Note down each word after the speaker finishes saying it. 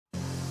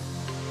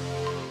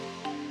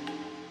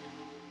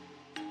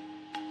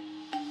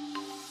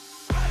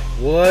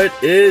What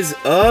is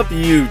up,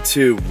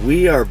 YouTube?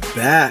 We are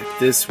back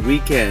this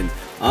weekend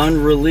on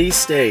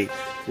release day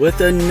with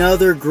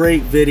another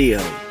great video.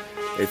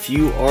 If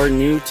you are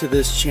new to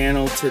this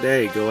channel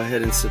today, go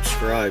ahead and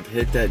subscribe.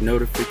 Hit that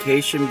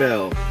notification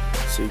bell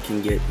so you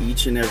can get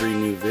each and every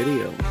new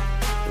video.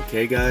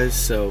 Okay, guys?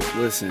 So,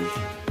 listen.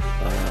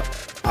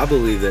 I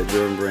believe that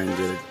Jordan Brand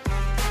did a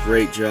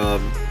great job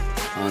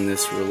on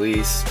this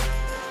release.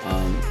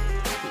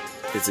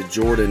 It's a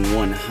Jordan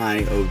 1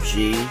 High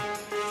OG.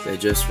 They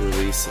just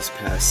released this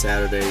past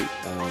Saturday,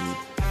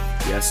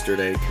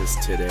 yesterday, because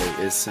today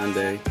is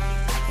Sunday,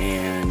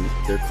 and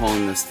they're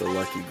calling this the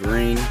Lucky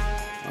Green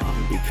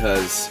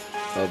because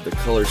of the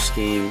color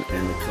scheme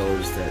and the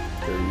colors that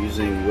they're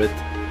using with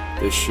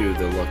the shoe,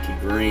 the Lucky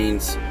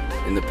Greens.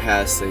 In the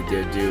past, they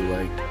did do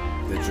like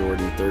the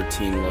Jordan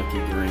 13 Lucky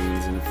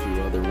Greens and a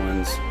few other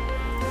ones,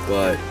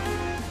 but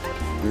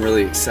I'm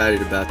really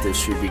excited about this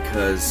shoe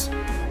because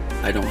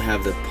I don't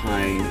have the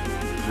pine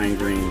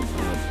green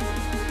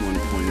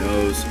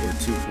 1.0s or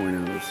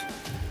 2.0s.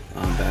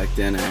 Back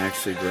then I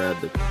actually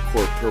grabbed the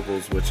Court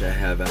Purples, which I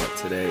have out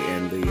today,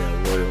 and the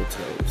Royal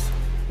Toes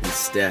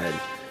instead,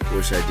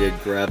 which I did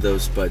grab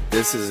those, but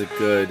this is a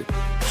good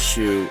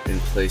shoe in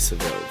place of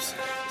those.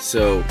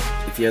 So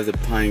if you have the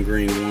pine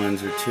green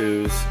 1s or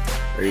 2s,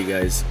 are you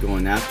guys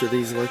going after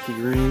these Lucky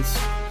Greens?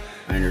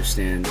 I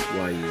understand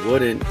why you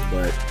wouldn't,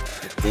 but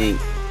I think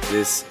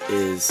this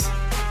is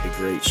a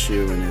great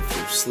shoe, and if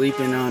you're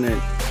sleeping on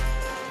it,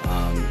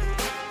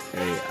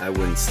 hey, I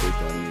wouldn't sleep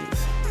on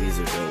these. These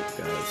are dope,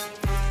 guys.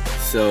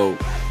 So,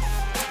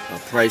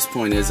 price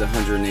point is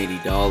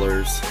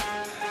 $180,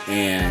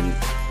 and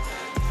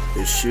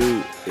the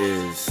shoe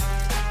is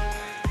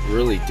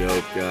really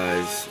dope,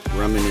 guys.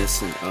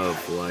 Reminiscent of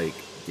like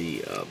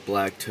the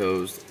Black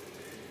Toes,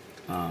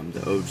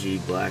 the OG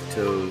Black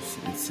Toes.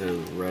 Instead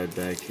of red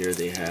back here,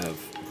 they have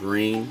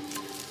green.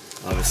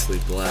 Obviously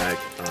black,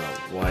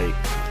 white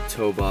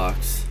toe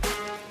box.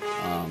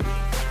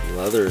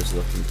 Leather is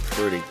looking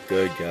pretty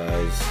good,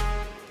 guys.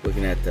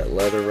 Looking at that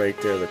leather right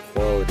there, the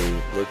quality.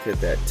 Look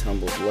at that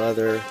tumbled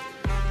leather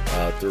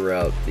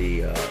throughout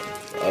the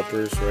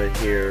uppers right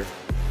here,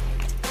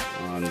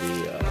 on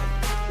the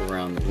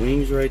around the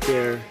wings right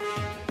there,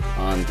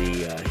 on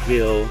the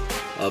heel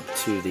up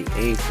to the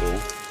ankle.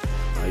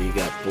 You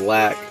got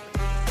black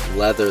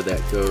leather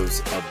that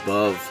goes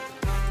above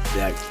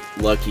that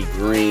Lucky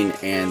Green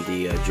and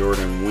the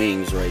Jordan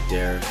wings right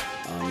there.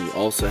 You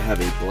also have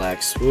a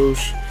black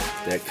swoosh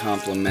that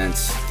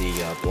complements the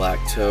black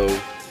toe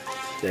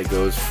that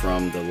goes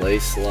from the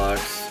lace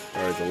locks,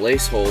 or the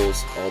lace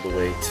holes, all the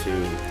way to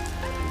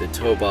the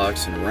toe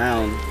box and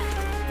around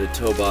the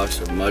toe box,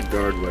 or mud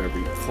guard, whatever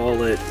you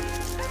call it.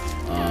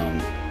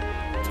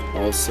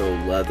 Also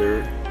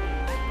leather,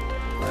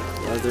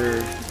 black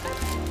leather.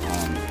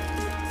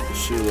 The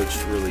shoe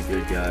looks really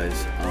good,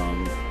 guys.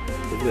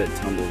 Look at that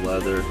tumbled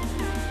leather.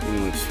 It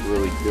looks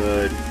really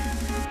good.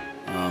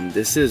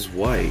 This is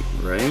white,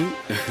 right?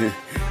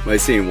 Am I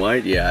saying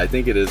white? Yeah, I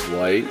think it is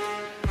white.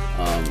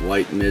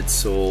 White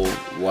midsole,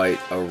 white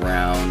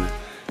around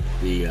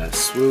the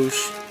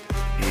swoosh,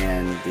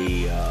 and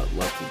the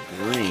Lucky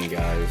Green,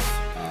 guys.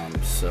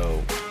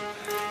 So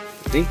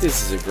I think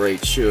this is a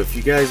great shoe. If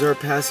you guys are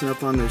passing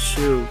up on this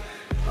shoe,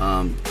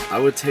 I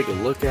would take a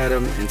look at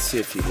them and see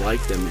if you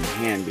like them in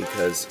hand,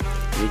 because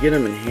when you get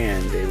them in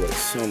hand, they look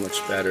so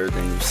much better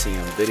than you see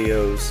on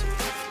videos.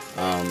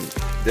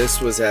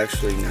 This was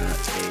actually not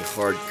a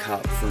hard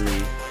cop for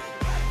me.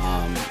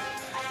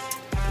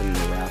 Put in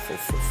the raffle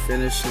for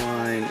Finish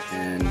Line,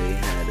 and they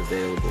had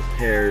available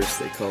pairs.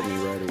 They called me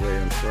right away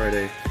on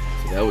Friday,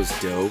 so that was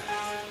dope.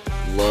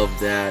 Love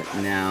that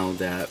now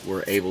that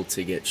we're able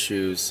to get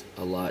shoes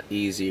a lot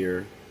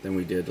easier than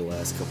we did the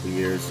last couple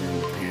years during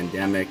the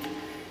pandemic,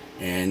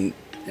 and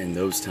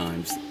those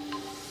times,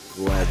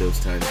 glad those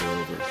times are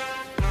over.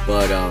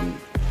 But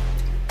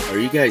are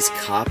you guys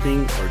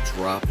copying or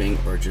dropping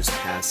or just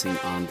passing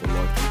on the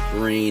Lucky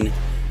Green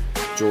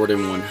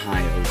Jordan 1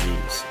 High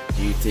OGs?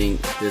 Do you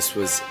think this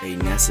was a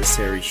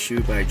necessary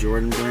shoe by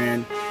Jordan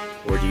Brand,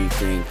 or do you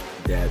think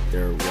that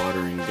they're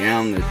watering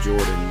down the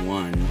Jordan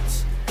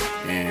 1s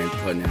and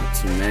putting out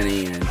too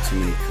many and too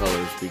many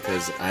colors?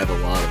 Because I have a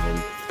lot of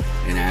them,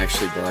 and I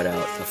actually brought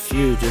out a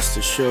few just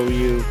to show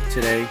you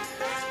today.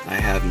 I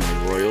have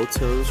my Royal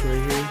Toes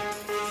right here.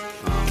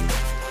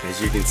 As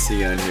you can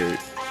see on here,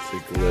 the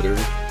glitter.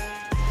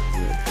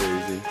 Isn't that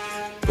crazy?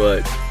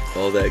 But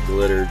all that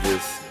glitter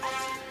just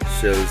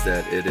shows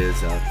that it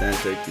is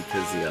authentic,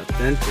 because the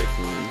authentic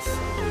ones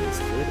always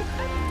glitter.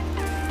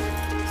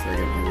 So I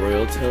got my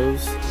Royal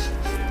Toes.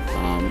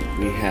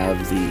 We have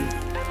the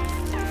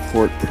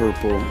Court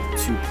Purple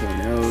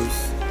 2.0s,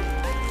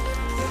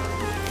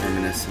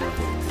 reminiscent of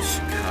the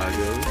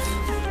Chicago's.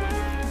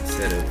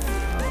 Instead of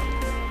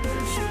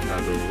the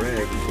Chicago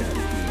Red, we got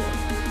the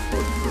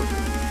Court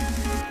Purple.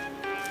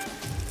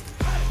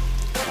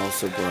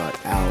 Also brought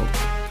out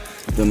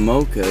the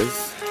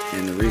Mochas,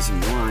 and the reason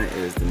why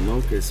is the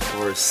Mochas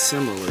are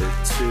similar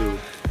to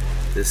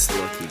this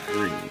Lucky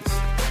Greens.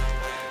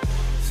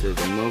 So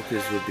the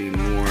Mochas would be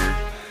more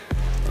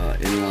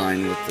in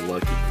line with the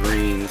Lucky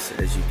Greens,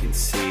 as you can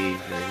see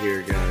right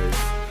here, guys.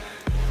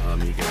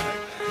 You got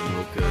the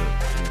mocha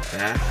in the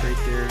back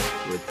right there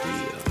with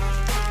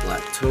the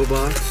black toe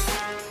box,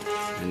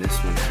 and this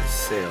one has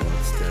sail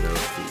instead of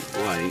the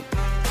white.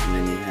 And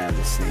then you have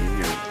the same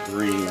here,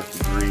 green, Lucky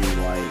Green,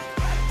 white,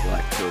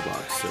 black toe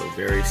box. So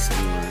very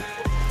similar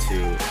to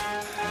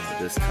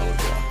this color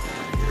blocking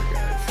right here,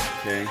 guys.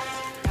 Okay.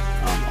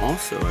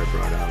 Also, I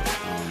brought out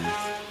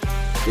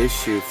this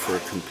shoe for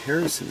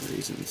comparison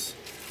reasons.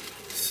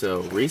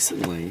 So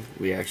recently,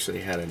 we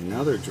actually had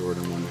another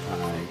Jordan 1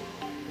 High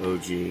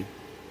OG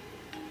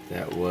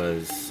that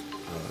was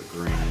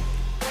green.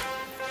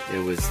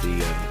 It was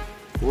the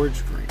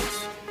Gorge Greens.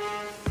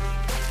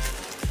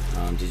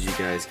 Did you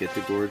guys get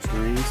the Gorge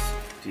Greens?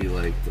 Do you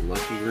like the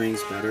Lucky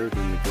Greens better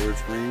than the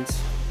Gorge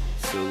Greens?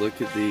 So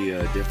look at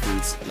the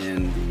difference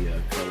in the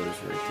colors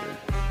right there.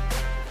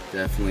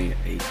 Definitely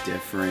a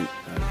different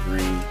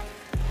green.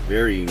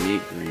 Very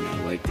unique green.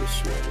 I like this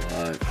shoe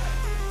a lot.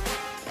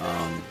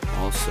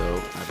 Also,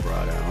 I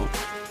brought out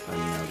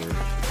another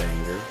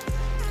banger.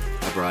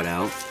 I brought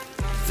out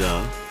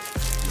the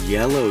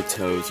Yellow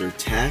Toes or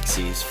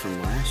Taxis from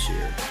last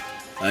year.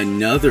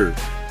 Another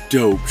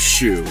dope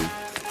shoe.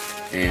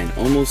 And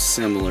almost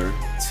similar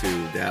to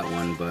that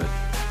one, but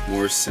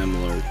more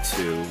similar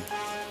to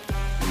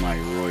my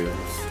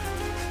Royals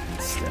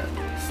instead.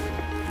 So,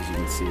 as you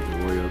can see, the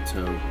Royal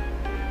Toe.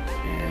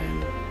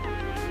 And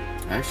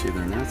actually,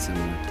 they're not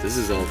similar. This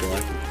is all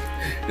black.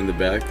 In the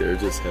back there, it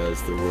just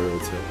has the Royal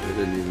Toe. I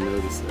didn't even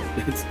notice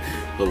that. It's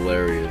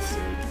hilarious.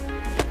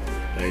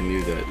 I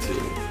knew that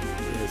too.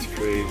 That's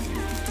crazy.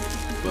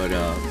 But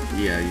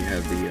yeah, you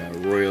have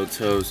the Royal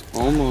Toes,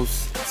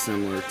 almost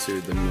similar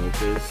to the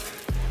Mochas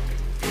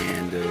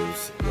and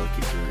those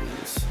Lucky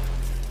Greens.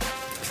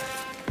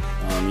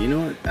 You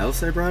know what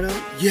else I brought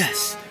out?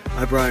 Yes,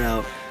 I brought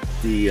out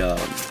the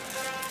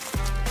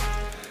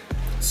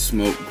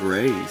Smoke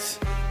Grays.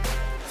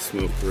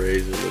 Smoke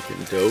Grays are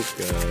looking dope,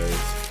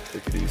 guys.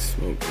 Look at these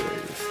Smoke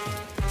Grays.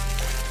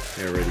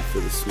 Get ready for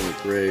the Smoke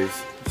Grays.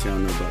 What y'all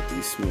know about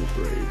these Smoke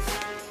Grays?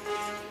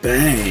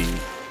 Bang!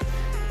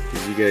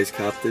 Did you guys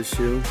cop this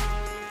shoe?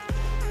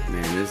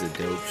 Man, this is a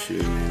dope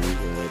shoe, man. I'm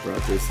glad I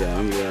brought this out.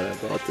 I'm glad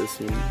I bought this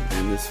one.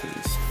 And this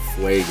one's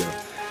fuego.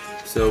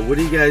 So what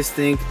do you guys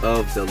think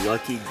of the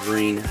Lucky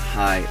Green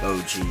High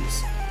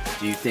OGs?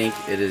 Do you think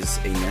it is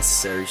a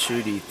necessary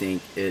shoe? Do you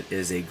think it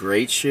is a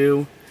great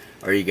shoe?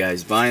 Are you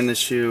guys buying the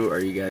shoe? Are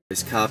you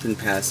guys copping,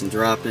 passing,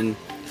 dropping,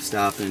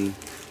 stopping,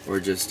 or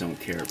just don't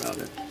care about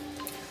it?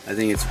 I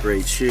think it's a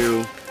great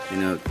shoe. You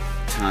know,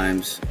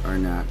 times are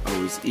not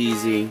always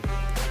easy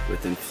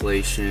with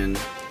inflation,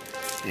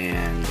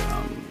 and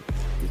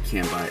you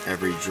can't buy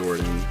every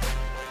Jordan.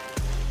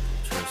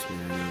 Trust me,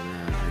 I know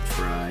that. I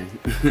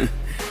try.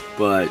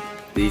 But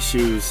these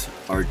shoes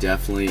are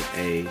definitely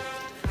a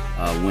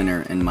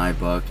winner in my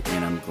book,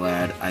 and I'm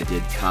glad I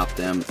did cop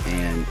them,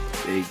 and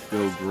they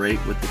go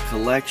great with the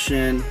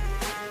collection.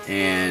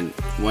 And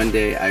one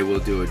day I will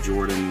do a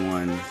Jordan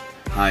 1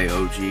 High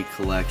OG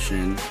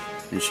collection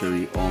and show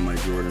you all my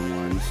Jordan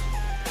 1s.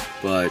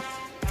 But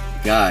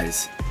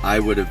guys, I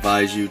would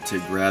advise you to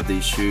grab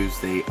these shoes.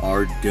 They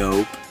are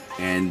dope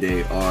and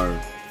they are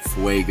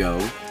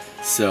fuego.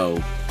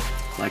 So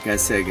like I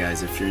said,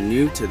 guys, if you're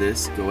new to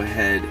this, go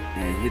ahead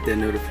and hit that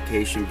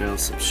notification bell,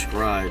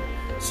 subscribe,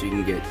 so you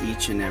can get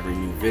each and every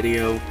new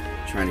video.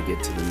 Trying to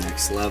get to the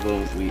next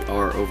level. We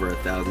are over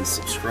 1,000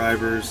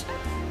 subscribers.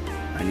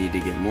 I need to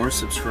get more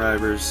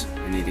subscribers.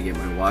 I need to get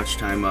my watch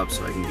time up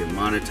so I can get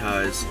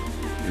monetized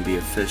and be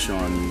official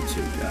on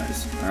YouTube,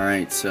 guys.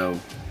 Alright, so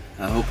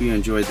I hope you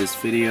enjoyed this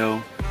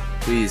video.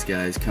 Please,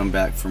 guys, come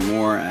back for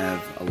more. I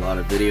have a lot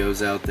of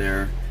videos out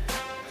there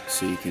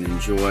so you can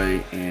enjoy,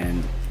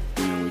 and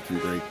you know, we can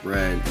break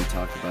bread and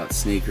talk about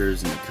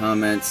sneakers in the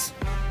comments.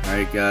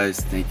 Alright,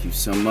 guys, thank you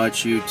so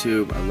much,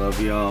 YouTube. I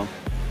love y'all.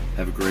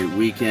 Have a great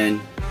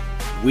weekend.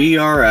 We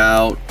are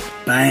out.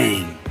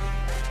 Bang!